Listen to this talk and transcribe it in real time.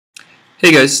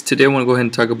Hey guys, today I want to go ahead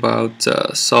and talk about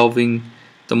solving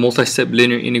the multi-step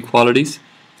linear inequalities.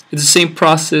 It's the same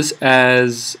process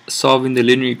as solving the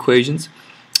linear equations,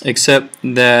 except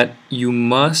that you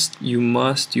must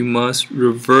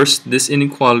reverse this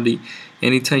inequality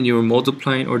anytime you are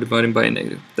multiplying or dividing by a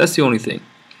negative. That's the only thing.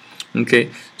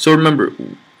 Okay, so remember,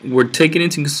 we're taking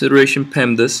into consideration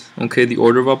PEMDAS, okay, the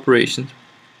order of operations.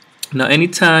 Now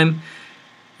anytime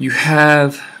you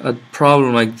have a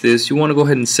problem like this, you want to go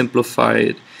ahead and simplify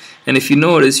it. And if you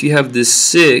notice, you have this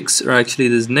 6, or actually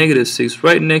this negative 6,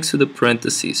 right next to the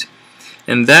parentheses.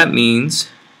 And that means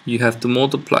you have to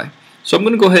multiply. So I'm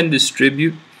going to go ahead and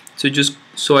distribute,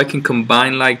 so I can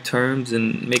combine like terms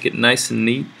and make it nice and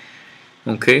neat.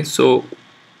 Okay, so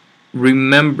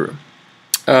remember,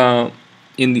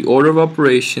 in the order of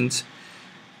operations,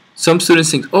 some students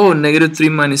think, oh, negative 3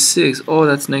 minus 6, oh,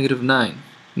 that's negative 9.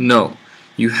 No.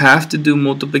 You have to do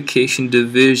multiplication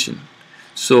division.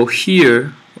 So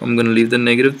here, I'm going to leave the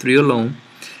negative 3 alone.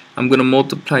 I'm going to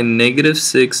multiply negative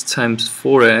 6 times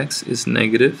 4x is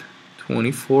negative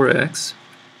 24x.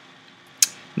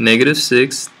 Negative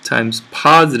 6 times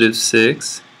positive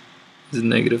 6 is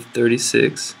negative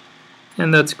 36.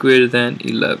 And that's greater than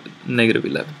negative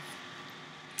 11.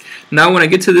 Now when I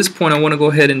get to this point, I want to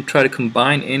go ahead and try to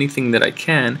combine anything that I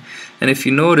can. And if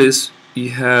you notice,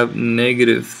 you have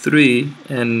negative 3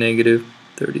 and negative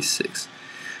 36.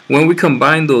 When we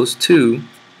combine those two,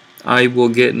 I will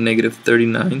get negative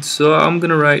 39. So I'm going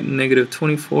to write negative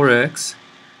 24x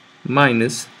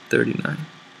minus 39.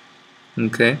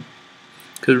 Okay?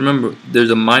 Because remember, there's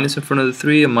a minus in front of the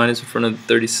 3, a minus in front of the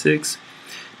 36.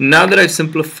 Now that I've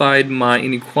simplified my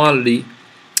inequality,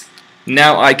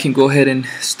 now I can go ahead and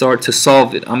start to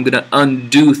solve it. I'm going to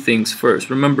undo things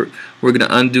first. Remember, we're going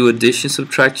to undo addition,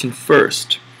 subtraction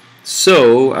first.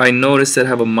 So I notice that I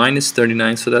have a minus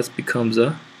 39, so that becomes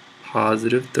a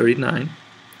positive 39.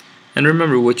 And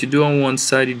remember, what you do on one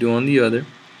side, you do on the other.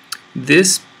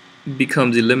 This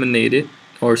becomes eliminated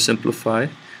or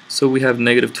simplified. So we have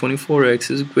negative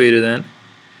 24x is greater than.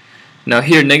 Now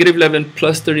here, negative 11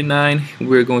 plus 39,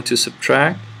 we're going to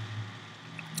subtract,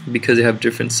 because they have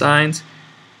different signs,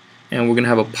 and we're going to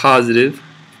have a positive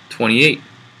 28.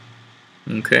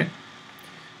 Okay,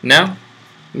 now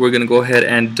we're going to go ahead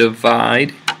and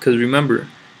divide, because remember,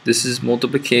 this is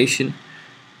multiplication.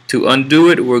 To undo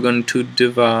it, we're going to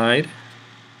divide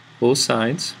both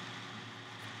sides.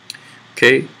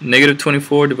 Okay, negative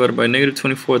 24 divided by negative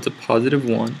 24 is a positive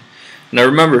 1. Now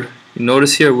remember, you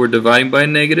notice here we're dividing by a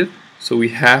negative, so we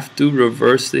have to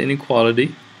reverse the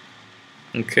inequality.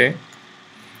 Okay,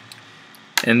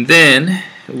 and then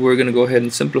we're going to go ahead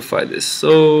and simplify this.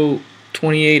 So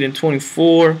 28 and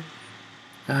 24,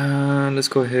 let's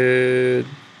go ahead,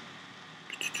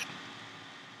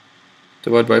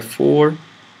 divide by 4.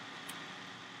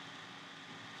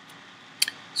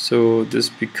 So this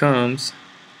becomes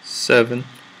 7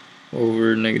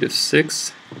 over negative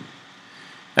 6.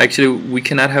 Actually, we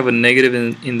cannot have a negative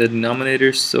in the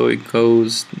denominator, so it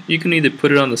goes, you can either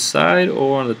put it on the side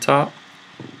or on the top.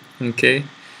 Okay.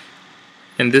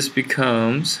 And this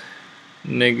becomes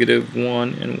negative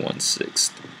 1 and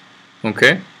 1/6.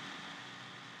 Okay?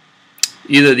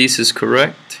 Either of these is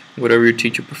correct, whatever your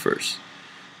teacher prefers.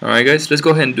 Alright guys, let's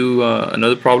go ahead and do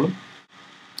another problem.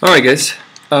 Alright guys,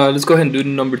 let's go ahead and do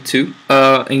number 2.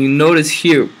 And you notice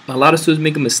here, a lot of students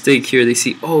make a mistake here. They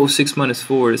see, oh, 6 minus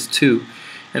 4 is 2.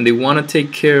 And they want to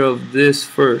take care of this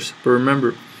first. But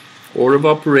remember, order of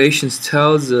operations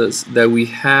tells us that we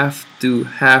have to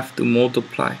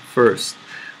multiply first.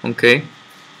 Okay,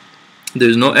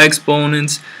 there's no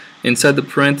exponents inside the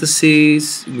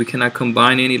parentheses. We cannot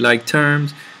combine any like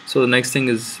terms. So the next thing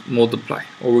is multiply,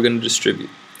 or we're going to distribute.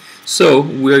 So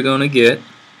we're going to get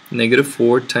negative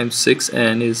 4 times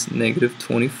 6n is negative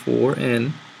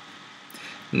 24n.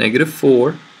 Negative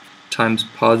 4 times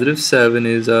positive 7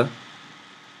 is a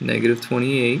negative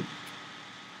 28,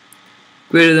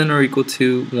 greater than or equal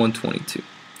to 122.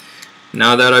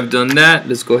 Now that I've done that,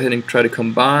 let's go ahead and try to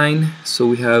combine. So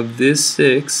we have this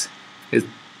 6,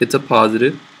 it's a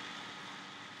positive,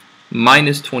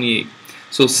 minus 28.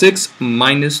 So 6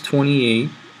 minus 28,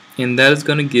 and that is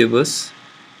going to give us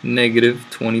negative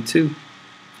 22.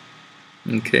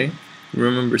 Okay,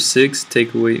 remember 6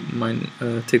 take away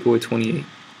 28.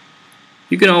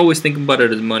 You can always think about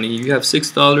it as money. You have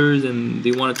 $6 and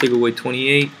they want to take away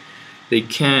 28. They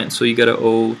can't, so you got to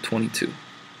owe 22.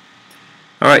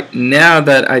 Alright, now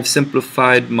that I've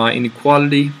simplified my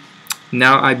inequality,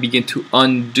 now I begin to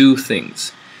undo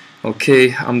things.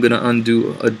 Okay, I'm going to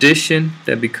undo addition.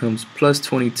 That becomes plus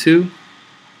 22.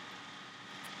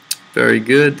 Very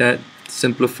good. That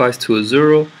simplifies to a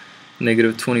 0.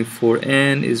 Negative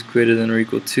 24n is greater than or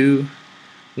equal to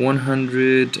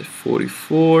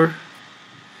 144.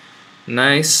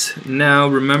 Nice. Now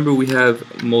remember, we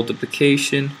have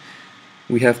multiplication.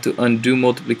 We have to undo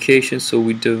multiplication, so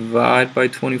we divide by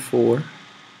 24.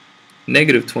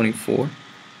 Negative 24.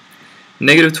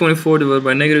 Negative 24 divided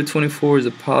by negative 24 is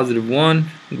a positive 1.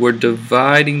 We're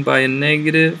dividing by a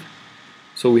negative,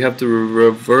 so we have to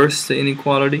reverse the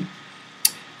inequality.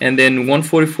 And then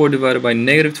 144 divided by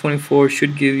negative 24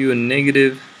 should give you a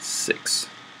negative 6.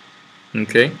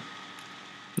 Okay?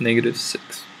 Negative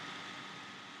 6.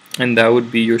 And that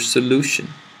would be your solution.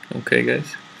 Okay,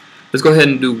 guys? Let's go ahead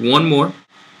and do one more.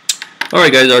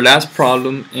 Alright, guys, our last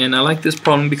problem. And I like this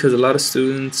problem because a lot of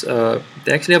students,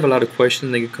 they actually have a lot of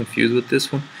questions. They get confused with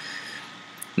this one.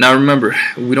 Now, remember,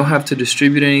 we don't have to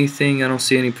distribute anything. I don't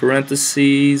see any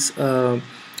parentheses.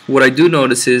 What I do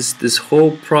notice is this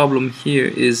whole problem here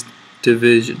is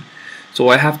division. So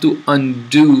I have to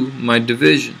undo my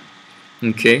division.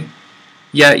 Okay?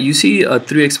 Yeah, you see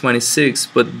 3x minus 6,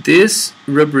 but this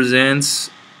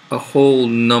represents a whole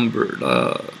number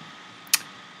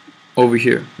over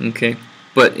here. Okay?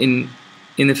 But in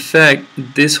effect,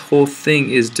 this whole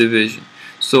thing is division.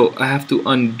 So I have to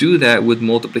undo that with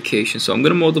multiplication. So I'm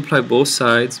going to multiply both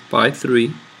sides by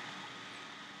 3.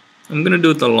 I'm going to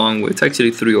do it the long way. It's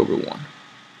actually 3 over 1.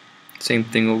 Same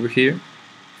thing over here.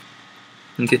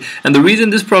 Okay, and the reason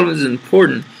this problem is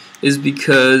important is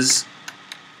because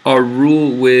our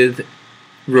rule with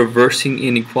reversing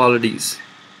inequalities.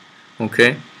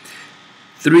 Okay,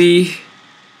 3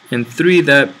 and 3,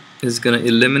 that is going to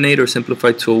eliminate or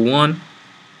simplify to a 1.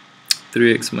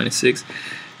 3x minus 6.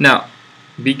 Now,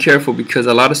 be careful because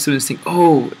a lot of students think,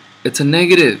 oh, it's a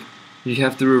negative. You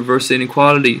have to reverse the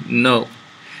inequality. No.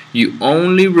 You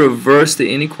only reverse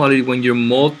the inequality when you're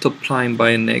multiplying by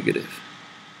a negative.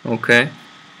 Okay?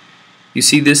 You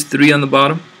see this 3 on the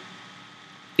bottom?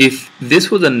 If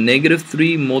this was a negative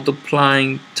 3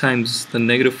 multiplying times the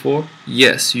negative 4,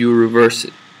 yes, you reverse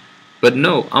it. But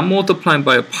no, I'm multiplying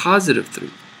by a positive 3.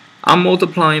 I'm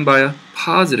multiplying by a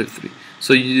positive 3.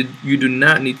 So you do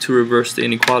not need to reverse the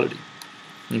inequality.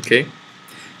 Okay?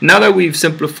 Now that we've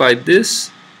simplified this,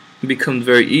 it becomes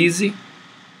very easy.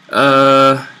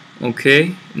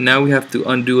 Okay, now we have to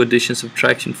undo addition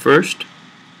subtraction first,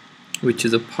 which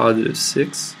is a positive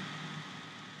 6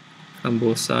 on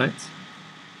both sides.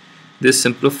 This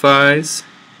simplifies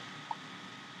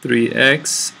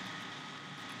 3x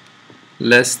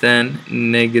less than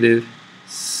negative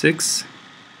 6.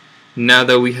 Now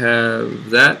that we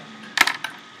have that,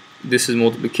 this is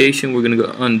multiplication. We're going to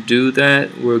go undo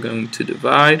that. We're going to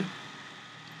divide.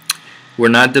 We're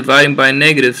not dividing by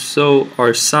negative, so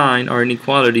our sign, our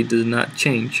inequality, does not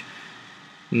change.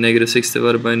 Negative 6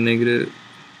 divided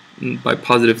by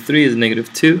positive 3 is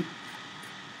negative 2,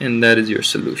 and that is your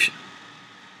solution.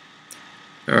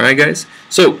 Alright, guys,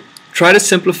 so try to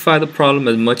simplify the problem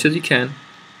as much as you can.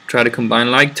 Try to combine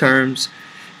like terms,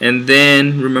 and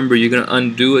then remember, you're going to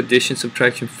undo addition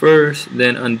subtraction first,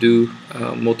 then undo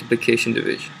multiplication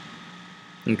division.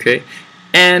 Okay,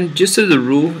 and just as a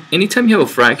rule, anytime you have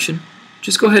a fraction,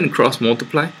 just go ahead and cross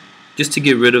multiply just to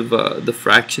get rid of the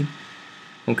fraction.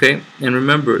 Okay, and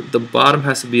remember, the bottom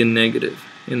has to be a negative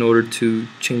in order to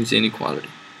change the inequality.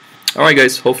 Alright,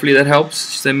 guys, hopefully that helps.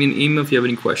 Send me an email if you have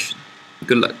any questions.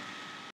 Good luck.